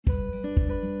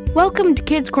Welcome to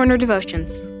Kids Corner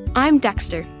Devotions. I'm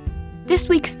Dexter. This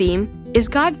week's theme is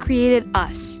God created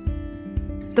us.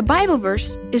 The Bible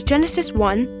verse is Genesis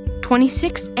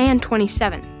 1:26 and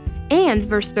 27, and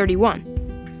verse 31.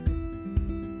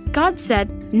 God said,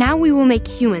 "Now we will make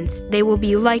humans, they will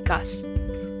be like us.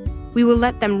 We will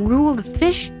let them rule the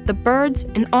fish, the birds,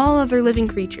 and all other living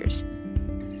creatures."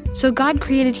 So God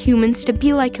created humans to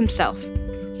be like himself.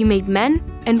 He made men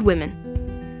and women.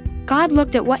 God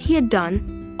looked at what he had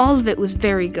done. All of it was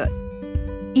very good.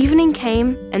 Evening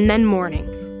came, and then morning.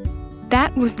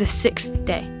 That was the sixth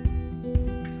day.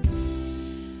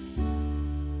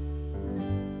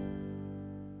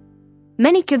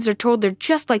 Many kids are told they're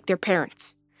just like their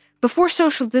parents. Before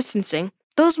social distancing,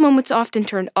 those moments often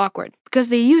turned awkward because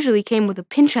they usually came with a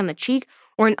pinch on the cheek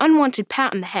or an unwanted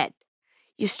pat on the head.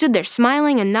 You stood there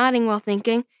smiling and nodding while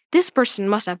thinking, this person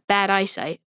must have bad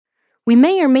eyesight. We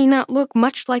may or may not look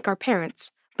much like our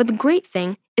parents, but the great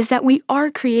thing is that we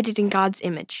are created in God's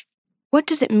image. What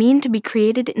does it mean to be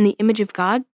created in the image of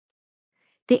God?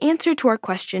 The answer to our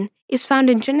question is found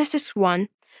in Genesis 1,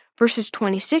 verses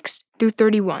 26 through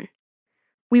 31.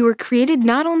 We were created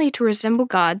not only to resemble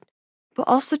God, but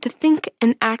also to think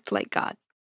and act like God.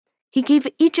 He gave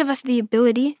each of us the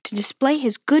ability to display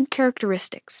his good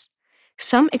characteristics.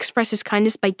 Some express his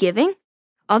kindness by giving,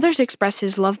 others express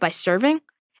his love by serving,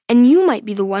 and you might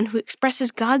be the one who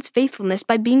expresses God's faithfulness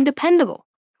by being dependable.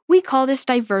 We call this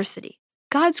diversity,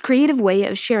 God's creative way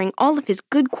of sharing all of his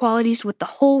good qualities with the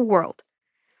whole world.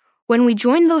 When we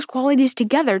join those qualities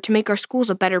together to make our schools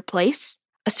a better place,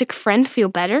 a sick friend feel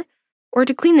better, or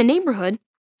to clean the neighborhood,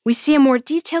 we see a more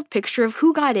detailed picture of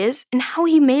who God is and how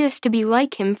he made us to be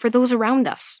like him for those around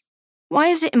us. Why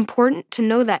is it important to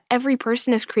know that every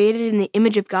person is created in the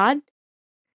image of God?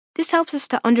 This helps us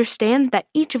to understand that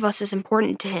each of us is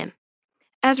important to him.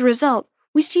 As a result,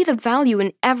 we see the value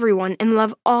in everyone and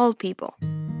love all people.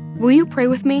 Will you pray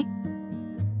with me?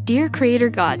 Dear Creator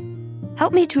God,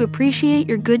 help me to appreciate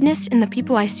your goodness in the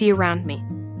people I see around me.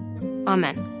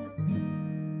 Amen.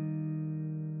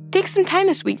 Take some time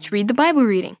this week to read the Bible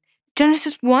reading,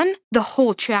 Genesis 1, the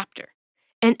whole chapter,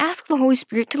 and ask the Holy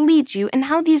Spirit to lead you in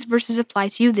how these verses apply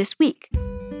to you this week.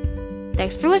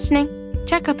 Thanks for listening.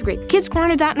 Check out the great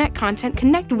KidsCorner.net content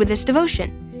connected with this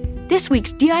devotion. This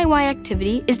week's DIY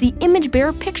activity is the Image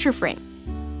Bearer picture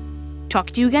frame.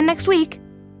 Talk to you again next week.